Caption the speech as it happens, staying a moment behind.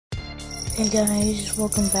Hey guys,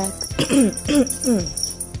 welcome back.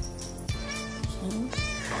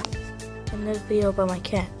 Another video about my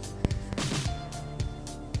cat.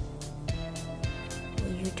 What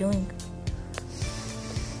are you doing?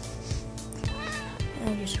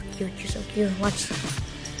 Oh, you're so cute, you're so cute. Watch.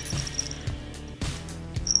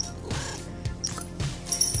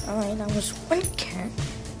 Alright, that was one cat.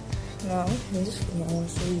 Now, in this video, I want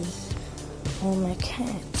to show you all my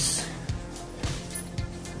cats.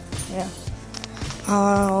 Yeah.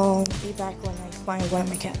 I'll be back when I find one of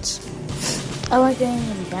my cats. Alright then,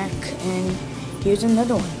 I'm back, and here's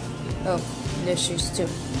another one. Oh, there she's too.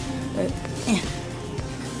 Yeah.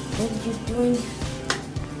 What are you doing?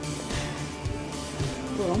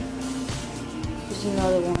 Well, here's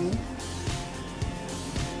another one.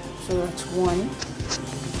 So that's one.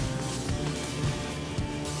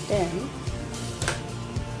 Then,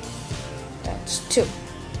 that's two.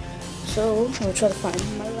 So, we'll try to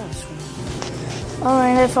find my last one.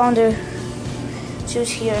 Alright, I found her. She was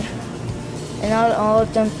here. And all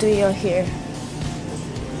of them three are here.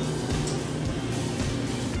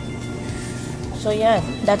 So yeah,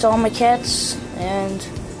 that's all my cats. And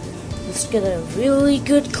let's get a really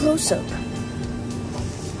good close-up.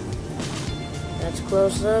 That's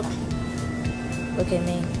close-up. Look at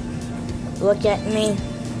me. Look at me.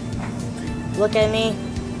 Look at me.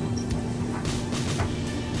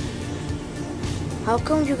 How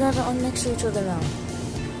come you guys are next to each other now?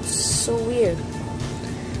 It's so weird.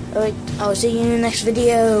 Alright, I'll see you in the next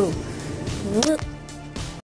video.